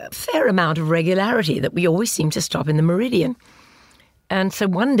a fair amount of regularity, that we always seemed to stop in the Meridian. And so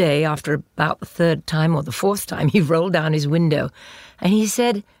one day, after about the third time or the fourth time, he rolled down his window and he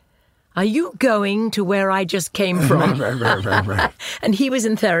said, are you going to where I just came from? Right. And he was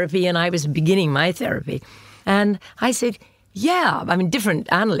in therapy and I was beginning my therapy. And I said, yeah, I mean,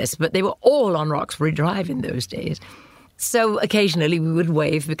 different analysts, but they were all on Roxbury Drive in those days. So occasionally we would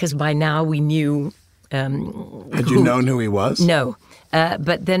wave because by now we knew. Had you known who he was? No.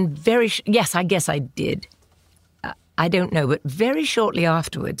 But then yes, I guess I did. I don't know, but very shortly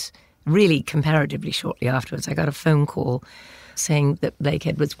afterwards, really comparatively shortly afterwards, I got a phone call saying that Blake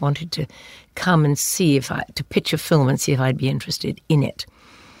Edwards wanted to come and see to pitch a film and see if I'd be interested in it.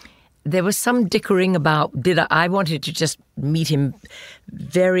 There was some dickering about I wanted to just meet him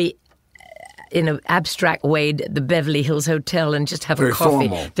very in an abstract way at the Beverly Hills Hotel and just have a coffee.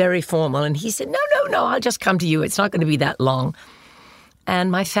 Very formal. And he said, no, I'll just come to you. It's not going to be that long.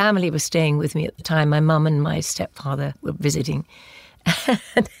 And my family was staying with me at the time. My mum and my stepfather were visiting.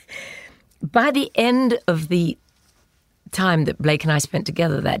 And by the end of the time that Blake and I spent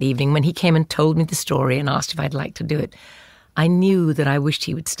together that evening, when he came and told me the story and asked if I'd like to do it, I knew that I wished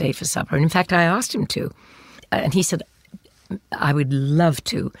he would stay for supper. And in fact, I asked him to. And he said, I would love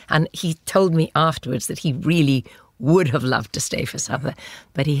to. And he told me afterwards that he really would have loved to stay for supper.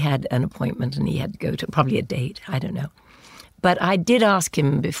 But he had an appointment and he had to go to probably a date. I don't know. But I did ask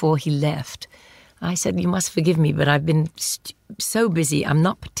him before he left. I said, you must forgive me, but I've been so busy. I'm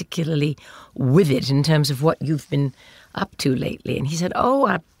not particularly with it in terms of what you've been up to lately. And he said,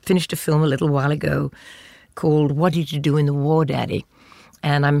 I finished a film a little while ago called What Did You Do in the War, Daddy?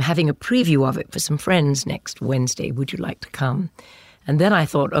 And I'm having a preview of it for some friends next Wednesday. Would you like to come? And then I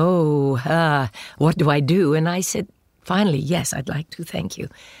thought, what do I do? And I said, finally, yes, I'd like to, thank you.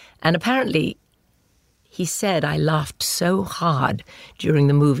 And apparently, he said I laughed so hard during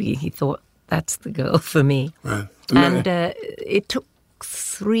the movie, he thought, that's the girl for me. Right. And it took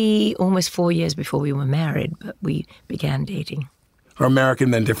almost 4 years before we were married, but we began dating. Are American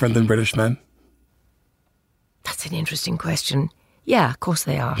men different than British men? That's an interesting question. Yeah, of course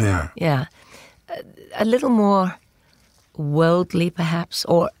they are. Yeah. Yeah. A little more worldly, perhaps,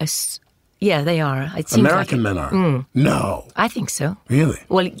 yeah, they are. It seems American men are? No. I think so. Really?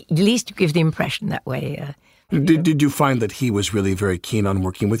 Well, at least you give the impression that way. Did you find that he was really very keen on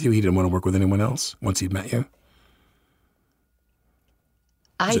working with you? He didn't want to work with anyone else once he'd met you?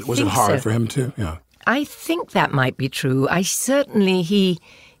 Was it hard for him too? Yeah. I think that might be true.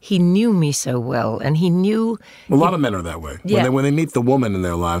 He knew me so well, and he knew... A lot of men are that way. Yeah. When they meet the woman in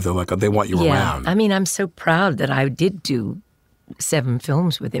their life, they're like, they want you around. I mean, I'm so proud that I did do 7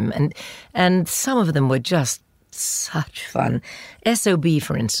 films with him, and some of them were just such fun. S.O.B.,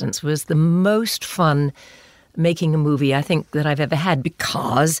 for instance, was the most fun making a movie I think that I've ever had,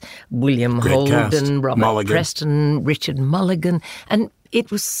 because William Holden, Robert Mulligan. Preston, Richard Mulligan, and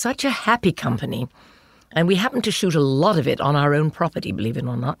it was such a happy company. And we happened to shoot a lot of it on our own property, believe it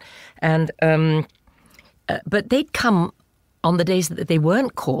or not. And but they'd come on the days that they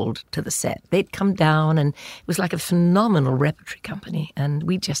weren't called to the set. They'd come down, and it was like a phenomenal repertory company. And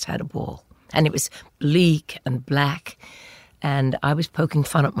we just had a ball. And it was bleak and black. And I was poking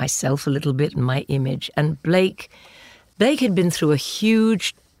fun at myself a little bit and my image. And Blake had been through a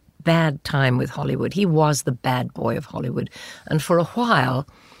huge bad time with Hollywood. He was the bad boy of Hollywood. And for a while,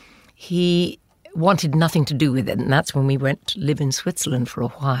 he wanted nothing to do with it, and that's when we went to live in Switzerland for a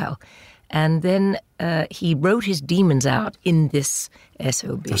while. And then he wrote his demons out in this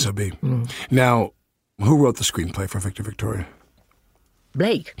S.O.B. S.O.B. Now, who wrote the screenplay for Victor Victoria?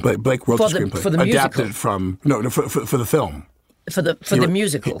 Blake. Blake wrote the screenplay. For the Adapted musical. from for the film. For the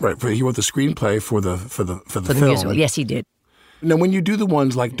musical. Right. He wrote the screenplay for the film. For the musical. Yes, he did. Now, when you do the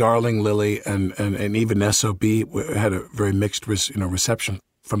ones like Darling Lily and even S.O.B. had a very mixed reception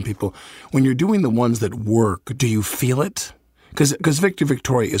from people. When you're doing the ones that work, do you feel it? Because Victor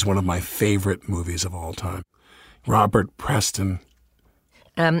Victoria is one of my favorite movies of all time. Robert Preston.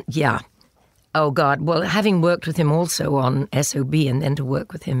 Yeah. Oh, God. Well, having worked with him also on S.O.B. and then to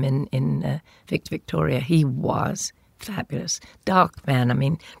work with him in Victor Victoria, he was fabulous. Dark man, I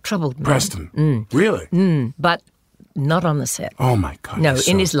mean, troubled man. Preston. Really? But not on the set. Oh, my God. No,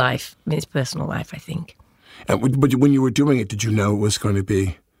 in his life, in his personal life, I think. But when you were doing it, did you know it was going to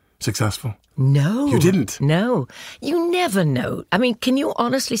be successful? No. You didn't? No. You never know. I mean, can you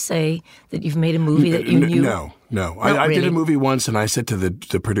honestly say that you've made a movie that you knew? No. I did a movie once, and I said to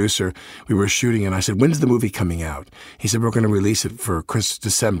the producer, we were shooting, and I said, when's the movie coming out? He said, we're going to release it for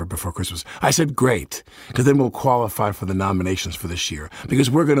December, before Christmas. I said, great, because then we'll qualify for the nominations for this year,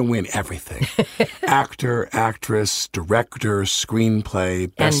 because we're going to win everything. Actor, actress, director,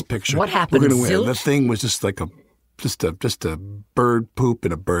 screenplay, best picture. What happened? We're going to win. Zilch? The thing was just like just a bird poop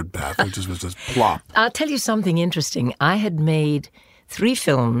in a bird bath. It just was just plop. I'll tell you something interesting. I had made 3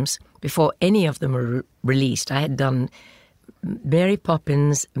 films before any of them were released. I had done Mary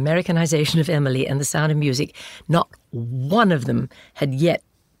Poppins, Americanization of Emily, and The Sound of Music. Not one of them had yet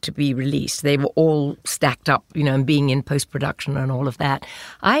to be released. They were all stacked up, and being in post-production and all of that.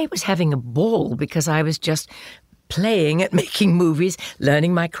 I was having a ball because I was just playing at making movies,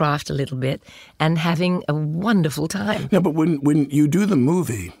 learning my craft a little bit, and having a wonderful time. Yeah, but when you do the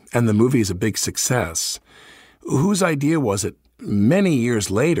movie, and the movie is a big success, whose idea was it many years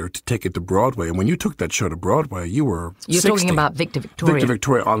later to take it to Broadway. And when you took that show to Broadway, you were You're 60. talking about Victor Victoria. Victor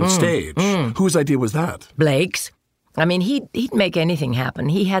Victoria on the stage. Whose idea was that? Blake's. I mean, he'd make anything happen.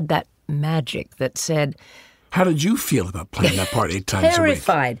 He had that magic that said... How did you feel about playing that part 8 times a week?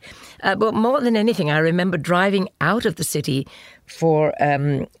 Terrified. But more than anything, I remember driving out of the city for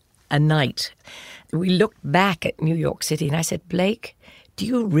a night. We looked back at New York City and I said, Blake, do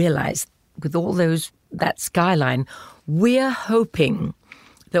you realize with all that skyline, we're hoping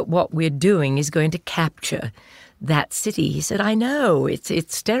that what we're doing is going to capture that city? He said, I know.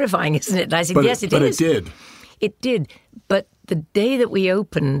 It's terrifying, isn't it? And I said, yes, it is. But it did. It did. But the day that we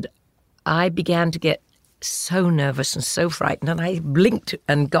opened, I began to get so nervous and so frightened, and I blinked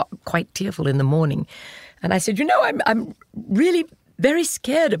and got quite tearful in the morning. And I said, I'm really very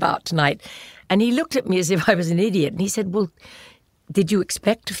scared about tonight. And he looked at me as if I was an idiot. And he said, well, did you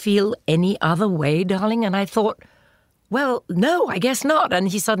expect to feel any other way, darling? And I thought, well, no, I guess not. And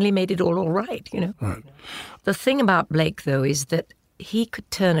he suddenly made it all right, Right. The thing about Blake, though, is that he could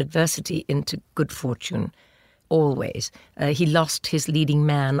turn adversity into good fortune, always. He lost his leading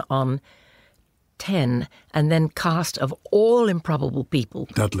man on 10, and then cast of all improbable people.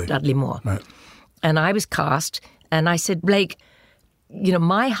 Dudley Moore. Right. And I was cast, and I said, Blake,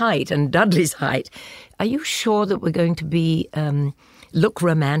 my height and Dudley's height, are you sure that we're going to be look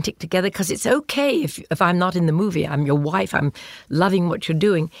romantic together? Because it's okay if I'm not in the movie. I'm your wife. I'm loving what you're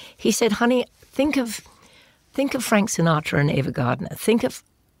doing. He said, honey, think of Frank Sinatra and Ava Gardner. Think of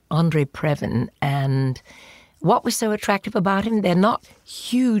Andre Previn. And what was so attractive about him? They're not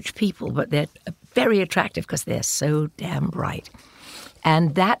huge people, but they're very attractive because they're so damn bright.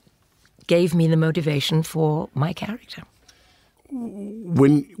 And that gave me the motivation for my character.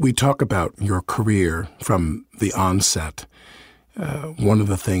 When we talk about your career from the onset, one of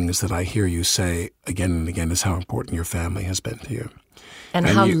the things that I hear you say again and again is how important your family has been to you. And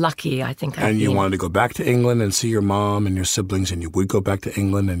how lucky I think I've been. And you wanted to go back to England and see your mom and your siblings, and you would go back to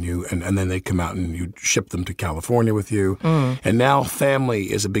England, and then they'd come out and you'd ship them to California with you. And now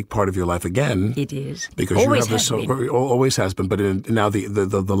family is a big part of your life again. It is. Because always you have this always has been. But now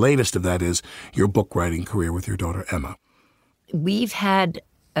the latest of that is your book writing career with your daughter Emma. We've had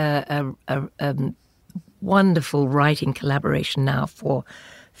a wonderful writing collaboration now for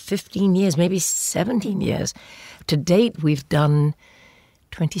 15 years, maybe 17 years. To date, we've done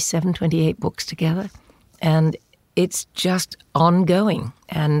 27, 28 books together, and it's just ongoing,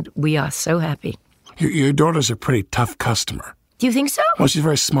 and we are so happy. Your daughter's a pretty tough customer. Do you think so? Well, she's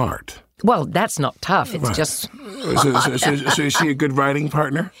very smart. Well, that's not tough. It's just... So is she a good writing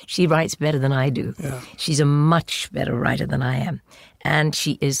partner? She writes better than I do. Yeah. She's a much better writer than I am. And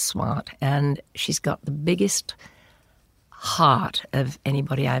she is smart, and she's got the biggest heart of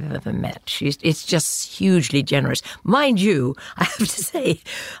anybody I've ever met. It's just hugely generous. Mind you, I have to say,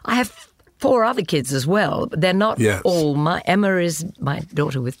 I have 4 other kids as well, but they're not all my... Emma is my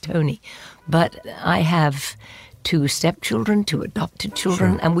daughter with Tony, but I have 2 stepchildren, 2 adopted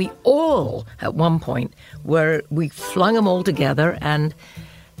children, and we all, at one point, we flung them all together, and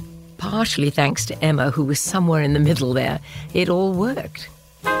partially thanks to Emma, who was somewhere in the middle there, it all worked.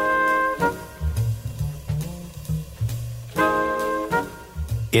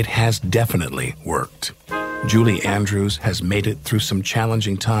 It has definitely worked. Julie Andrews has made it through some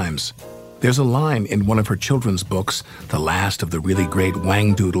challenging times. There's a line in one of her children's books, the last of the really great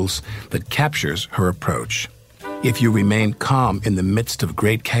Whangdoodles, that captures her approach. If you remain calm in the midst of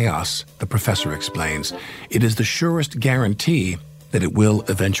great chaos, the professor explains, it is the surest guarantee that it will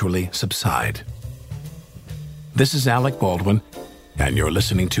eventually subside. This is Alec Baldwin, and you're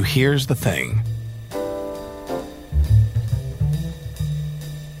listening to Here's the Thing.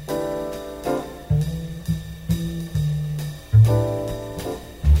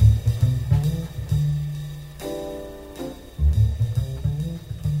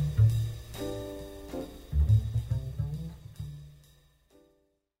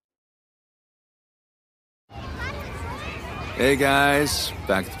 Hey guys,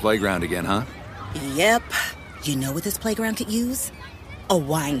 back at the playground again, huh? Yep. You know what this playground could use? A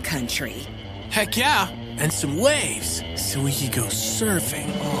wine country. Heck yeah, and some waves, so we could go surfing.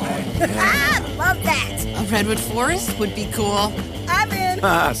 Oh, yeah. Love that. A redwood forest would be cool. I'm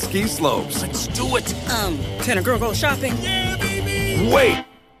in. Ski slopes. Let's do it. Can a girl go shopping? Yeah, baby. Wait!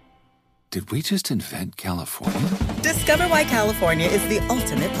 Did we just invent California? Discover why California is the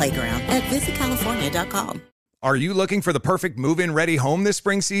ultimate playground at visitcalifornia.com. Are you looking for the perfect move-in ready home this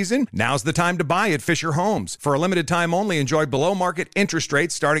spring season? Now's the time to buy at Fisher Homes. For a limited time only, enjoy below-market interest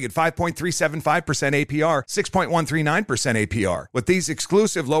rates starting at 5.375% APR, 6.139% APR. With these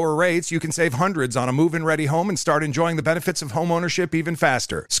exclusive lower rates, you can save hundreds on a move-in ready home and start enjoying the benefits of home ownership even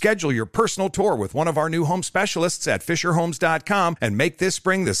faster. Schedule your personal tour with one of our new home specialists at FisherHomes.com and make this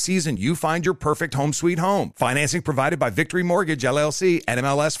spring the season you find your perfect home sweet home. Financing provided by Victory Mortgage, LLC,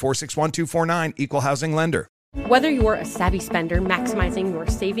 NMLS 461249, Equal Housing Lender. Whether you're a savvy spender maximizing your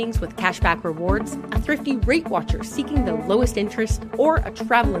savings with cashback rewards, a thrifty rate watcher seeking the lowest interest, or a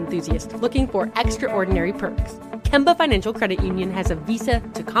travel enthusiast looking for extraordinary perks, Kemba Financial Credit Union has a visa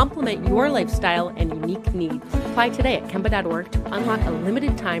to complement your lifestyle and unique needs. Apply today at Kemba.org to unlock a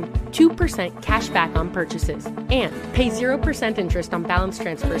limited time 2% cash back on purchases and pay 0% interest on balance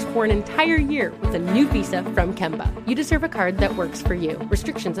transfers for an entire year with a new visa from Kemba. You deserve a card that works for you.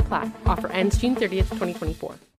 Restrictions apply. Offer ends June 30th, 2024.